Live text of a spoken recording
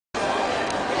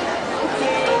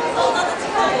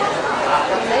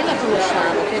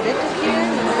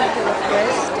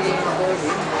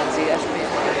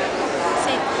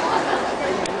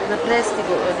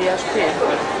prestito di H.P.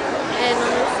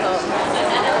 Non lo so.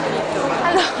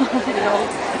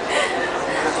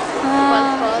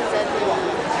 Qualcosa di...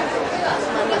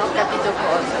 ma non ho capito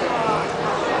cosa.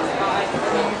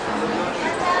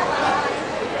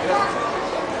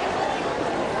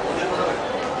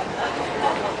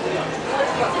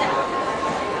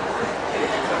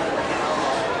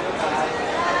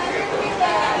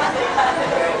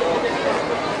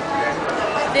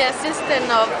 The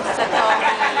assistant of Satomi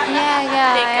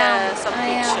take some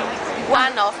picture.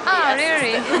 One of the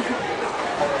really?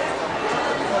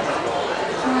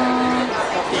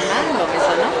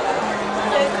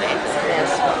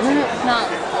 No,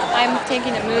 I'm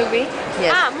taking a movie.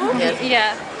 Yes. Movie?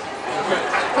 Yeah.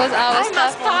 Because our I'm a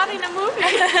staff star in a movie.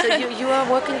 So you are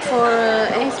working for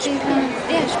H.P.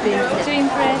 to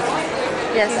impress.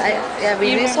 Yes,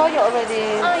 we saw you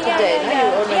already today. No? You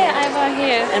already, I was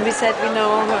here. and we said we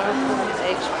know her from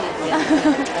H.P.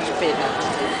 H.P.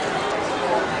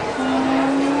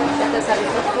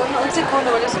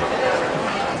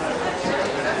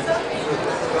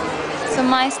 So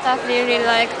my staff really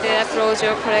like the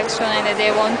Aprosio collection and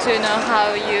they want to know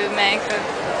how you make a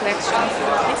collection.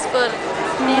 It's for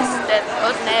this that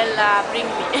Ornella bring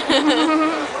me.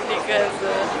 Because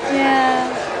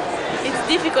it's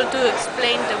difficult to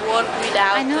explain the work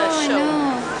without the show. I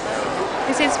know.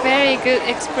 This is very good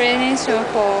explanation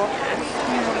for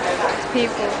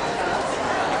people.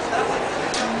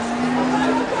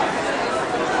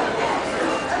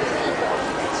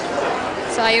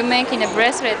 So are you making a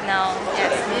bracelet now?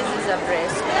 Yes, this is a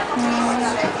bracelet.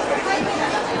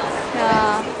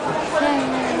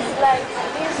 It's like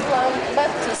this one,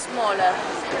 but smaller.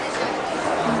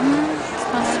 It's